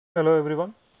Hello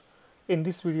everyone. In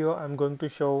this video, I'm going to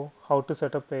show how to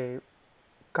set up a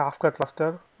Kafka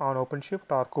cluster on OpenShift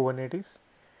or Kubernetes.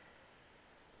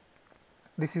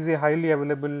 This is a highly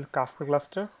available Kafka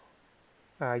cluster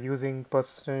using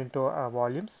persistent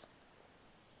volumes.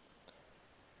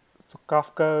 So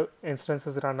Kafka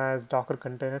instances run as Docker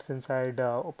containers inside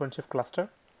OpenShift cluster.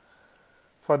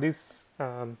 For this,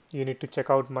 you need to check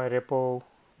out my repo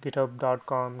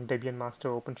github.com Debian master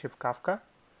OpenShift Kafka.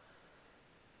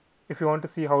 If you want to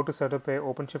see how to set up a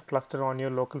OpenShift cluster on your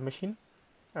local machine,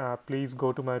 please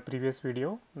go to my previous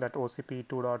video, that OCP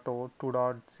 2.0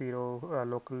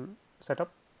 2.0 local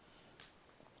setup.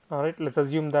 All right, let's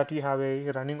assume that you have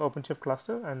a running OpenShift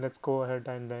cluster, and let's go ahead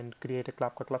and then create a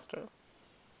Kafka cluster.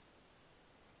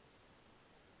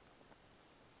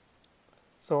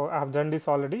 So I've done this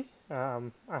already. I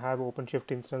have OpenShift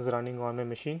instance running on my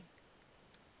machine.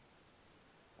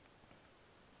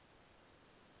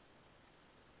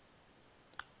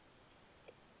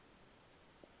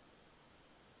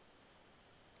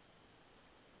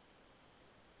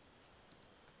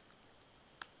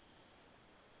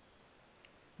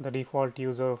 The default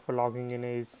user for logging in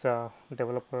is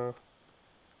developer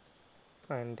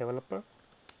and developer.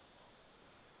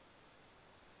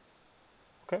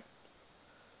 Okay.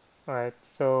 All right.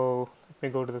 So let me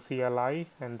go to the CLI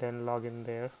and then log in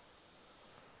there.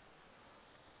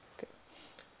 Okay.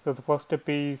 So the first step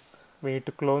is we need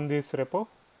to clone this repo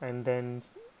and then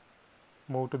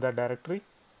move to that directory.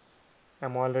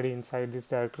 I'm already inside this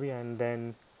directory, and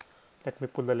then let me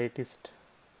pull the latest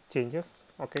changes.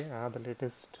 Okay, I have the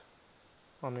latest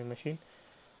on my machine,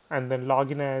 and then log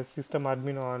in as system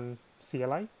admin on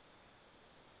CLI.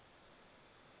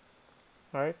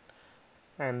 Right,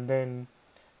 and then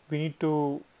we need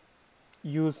to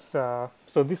use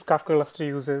so this Kafka cluster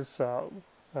uses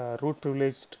root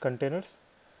privileged containers.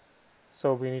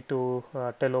 So we need to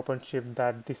tell OpenShift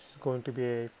that this is going to be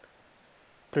a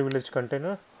privileged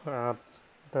container.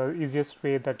 The easiest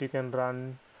way that you can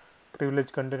run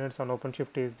privileged containers on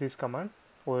OpenShift is this command: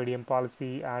 OIDM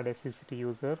policy add SCCT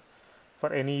user.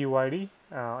 For any UID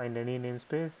and any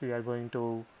namespace, we are going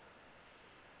to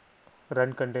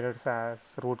run containers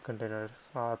as root containers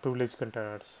or privileged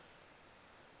containers.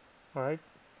 All right.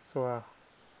 So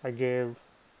I gave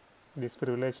this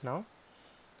privilege now.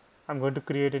 I'm going to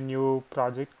create a new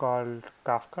project called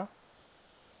Kafka,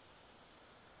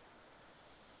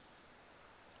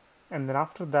 and then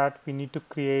after that we need to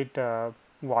create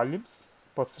volumes,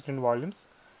 persistent volumes.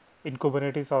 In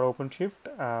Kubernetes or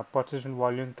OpenShift, persistent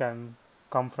volume can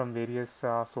come from various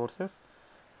sources.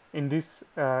 In this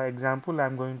example,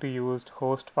 I'm going to use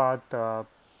host path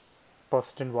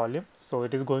persistent volume. So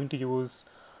it is going to use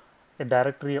a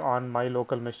directory on my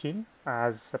local machine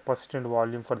as a persistent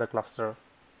volume for the cluster.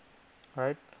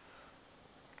 Right.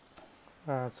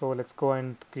 So let's go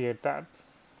and create that.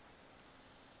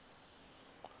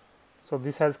 So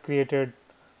this has created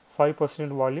 5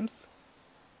 persistent volumes.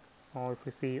 Now if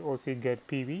you see OC get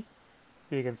PV,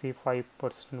 you can see 5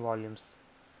 persistent volumes,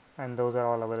 and those are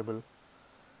all available.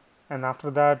 And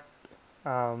after that,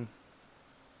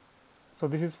 so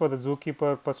this is for the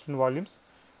Zookeeper persistent volumes.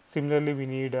 Similarly, we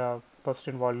need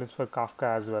persistent volumes for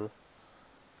Kafka as well.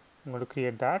 I'm going to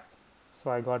create that. So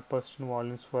I got persistent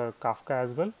volumes for Kafka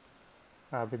as well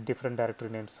with different directory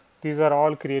names. These are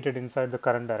all created inside the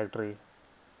current directory.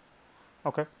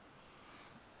 Okay.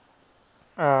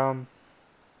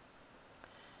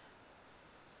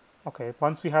 Okay.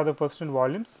 Once we have the persistent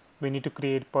volumes, we need to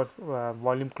create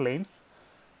volume claims.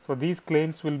 So these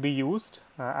claims will be used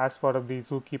as part of the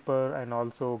Zookeeper and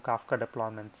also Kafka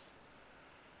deployments.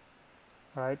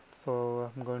 Right.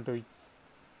 So I'm going to,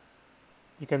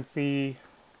 you can see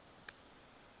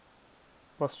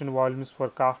persistent volumes for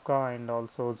Kafka and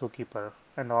also Zookeeper,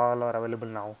 and all are available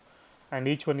now, and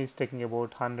each one is taking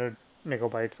about 100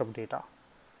 megabytes of data.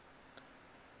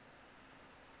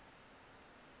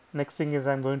 Next thing is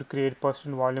I'm going to create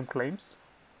persistent volume claims,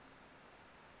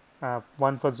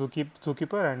 one for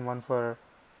Zookeeper and one for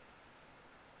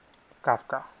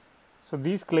Kafka. So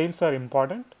these claims are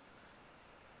important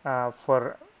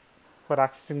for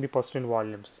accessing the persistent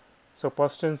volumes. So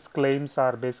persistent claims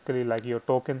are basically like your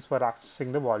tokens for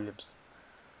accessing the volumes.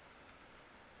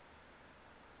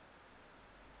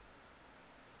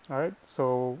 All right,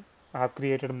 so I have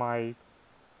created my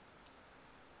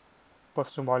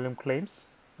persistent volume claims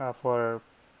for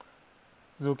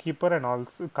Zookeeper and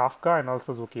also Kafka and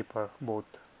also Zookeeper both.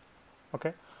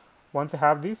 Okay, once I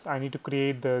have this, I need to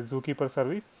create the Zookeeper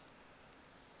service.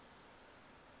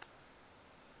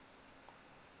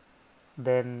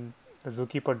 Then the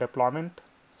Zookeeper deployment.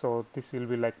 So this will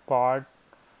be like pod,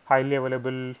 highly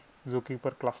available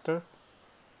Zookeeper cluster.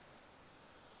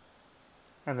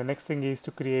 And the next thing is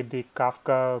to create the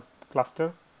Kafka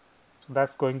cluster. So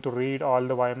that's going to read all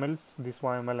the YMLs, this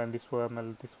YML and this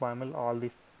YML, this YML, all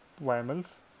these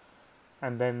YMLs,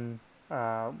 and then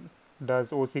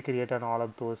does OC create on all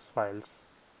of those files,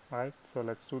 right? So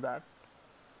let's do that.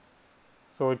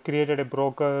 So it created a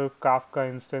broker, Kafka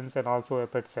instance, and also a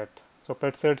PetSet. So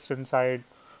PetSets inside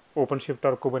OpenShift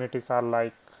or Kubernetes are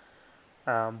like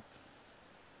um,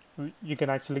 you can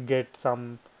actually get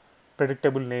some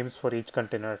predictable names for each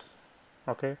containers.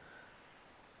 Okay,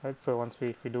 right. So once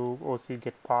if we do OC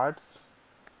get parts,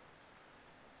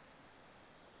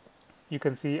 you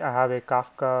can see I have a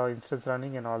Kafka instance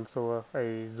running and also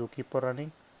a Zookeeper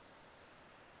running.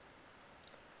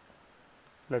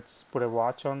 Let's put a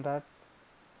watch on that.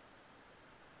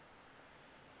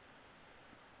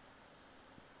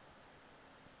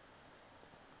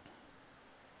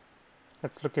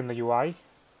 Let's look in the UI.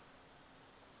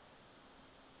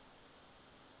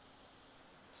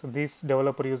 So this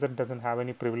developer user doesn't have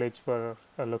any privilege for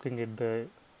looking at the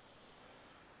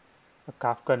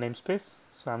Kafka namespace.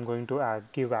 So I'm going to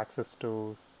give access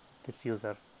to this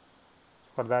user.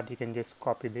 For that, you can just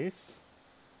copy this,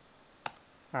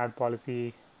 add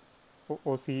policy,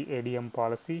 ocp-demos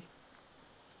policy,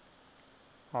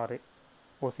 or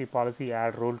OC policy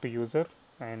add role to user,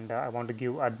 and I want to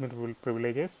give admin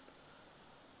privileges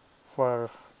for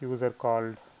user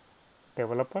called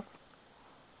developer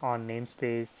on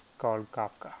namespace called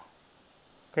Kafka.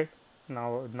 Okay,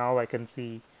 now I can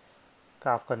see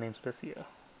Kafka namespace here.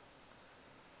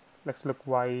 Let's look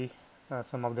why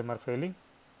some of them are failing.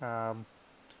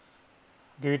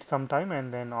 Give it some time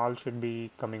and then all should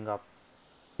be coming up.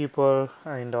 Keeper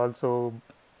and also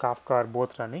Kafka are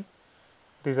both running.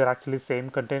 These are actually same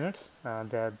containers.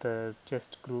 They are the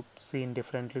just grouped seen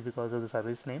differently because of the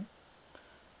service name.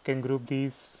 You can group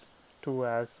these two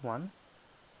as one.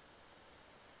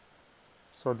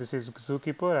 So this is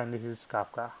Zookeeper and this is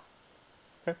Kafka.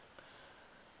 Okay.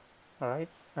 All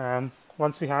right.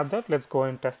 Once we have that, let's go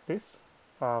and test this.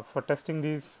 For testing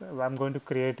these, I'm going to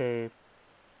create a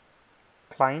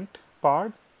client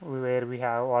pod where we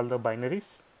have all the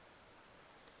binaries.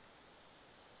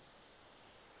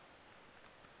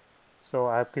 So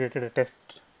I've created a test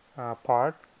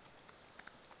pod,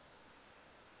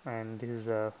 and this is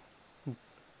a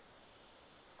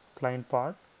client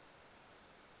pod.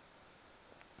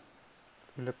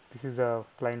 Look, this is a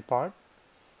client pod.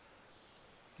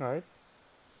 All right.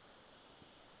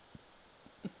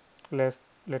 Let's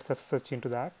search into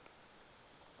that.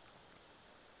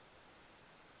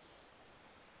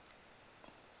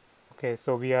 Okay,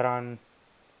 so we are on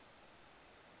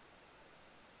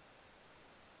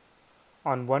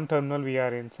one terminal. We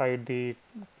are inside the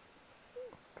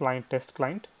client test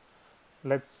client.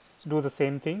 Let's do the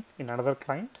same thing in another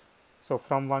client. So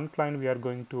from one client we are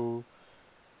going to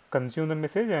consume the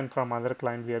message, and from other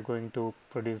client we are going to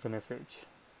produce the message.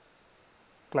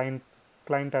 Client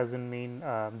as in mean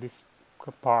this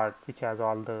part which has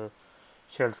all the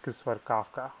shell scripts for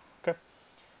Kafka. Okay.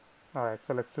 All right.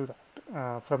 So let's do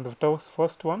that. From the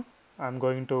first one, I'm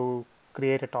going to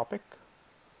create a topic.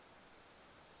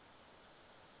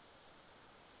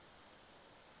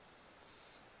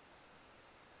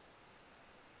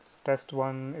 Test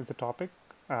one is the topic.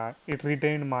 It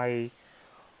retained my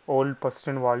old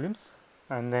persistent volumes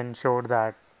and then showed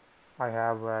that I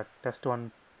have test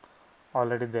one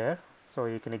already there, so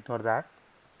you can ignore that.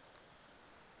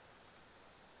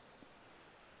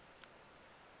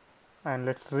 And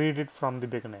let's read it from the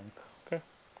beginning. Okay.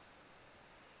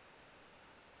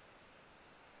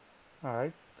 All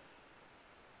right.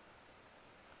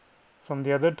 From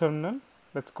the other terminal,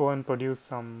 let's go and produce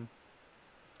some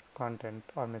content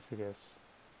or messages.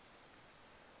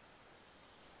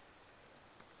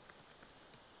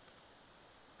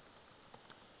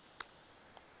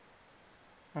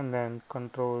 And then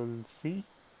Control C,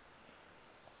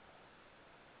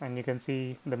 and you can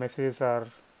see the messages are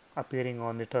appearing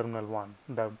on the terminal one,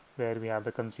 where we have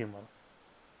the consumer.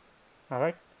 All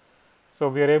right. So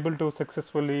we are able to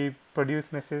successfully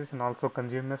produce messages and also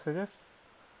consume messages.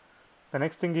 The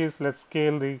next thing is let's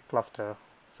scale the cluster.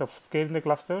 So scaling the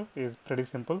cluster is pretty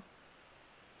simple.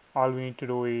 All we need to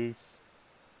do is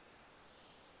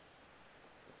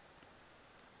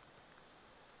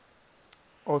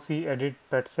OC edit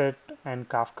PetSet and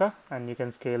Kafka, and you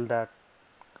can scale that.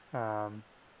 You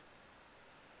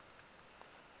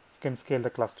can scale the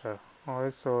cluster. All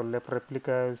right. So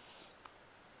replicas.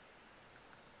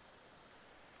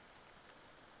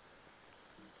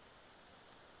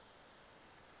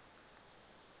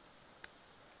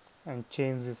 And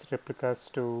change this replicas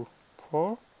to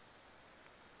 4,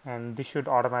 and this should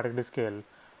automatically scale.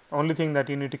 Only thing that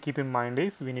you need to keep in mind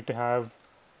is we need to have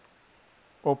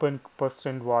open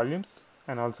persistent volumes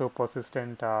and also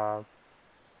persistent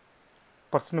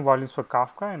volumes for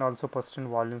Kafka and also persistent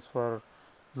volumes for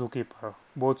Zookeeper.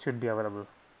 Both should be available.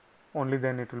 Only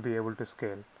then it will be able to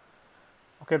scale.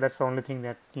 Okay, that's the only thing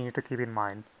that you need to keep in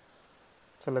mind.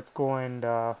 So let's go and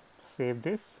save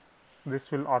this.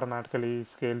 This will automatically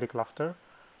scale the cluster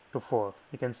to 4.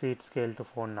 You can see it scaled to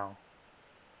 4 now.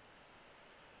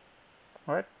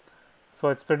 Alright, so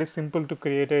it's pretty simple to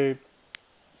create a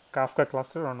Kafka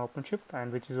cluster on OpenShift,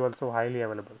 and which is also highly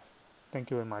available.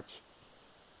 Thank you very much.